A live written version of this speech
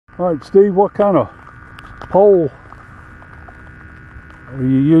All right, Steve, what kind of pole are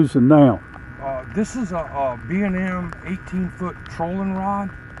you using now? This is a B&M 18-foot trolling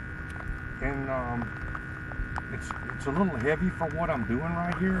rod, and it's a little heavy for what I'm doing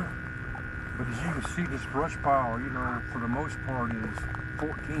right here. But as you can see, this brush pile, you know, for the most part is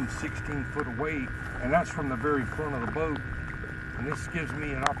 14, 16 foot away, and that's from the very front of the boat. And this gives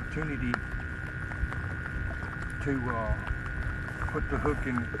me an opportunity to put the hook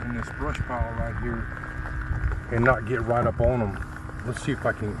in this brush pile right here and not get right up on them. Let's see if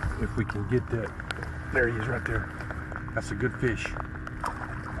we can get that. There he is right there. That's a good fish.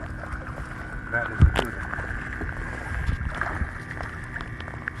 That is a good one.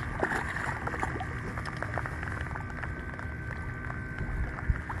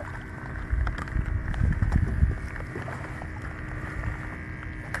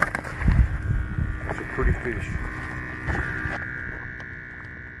 That's a pretty fish.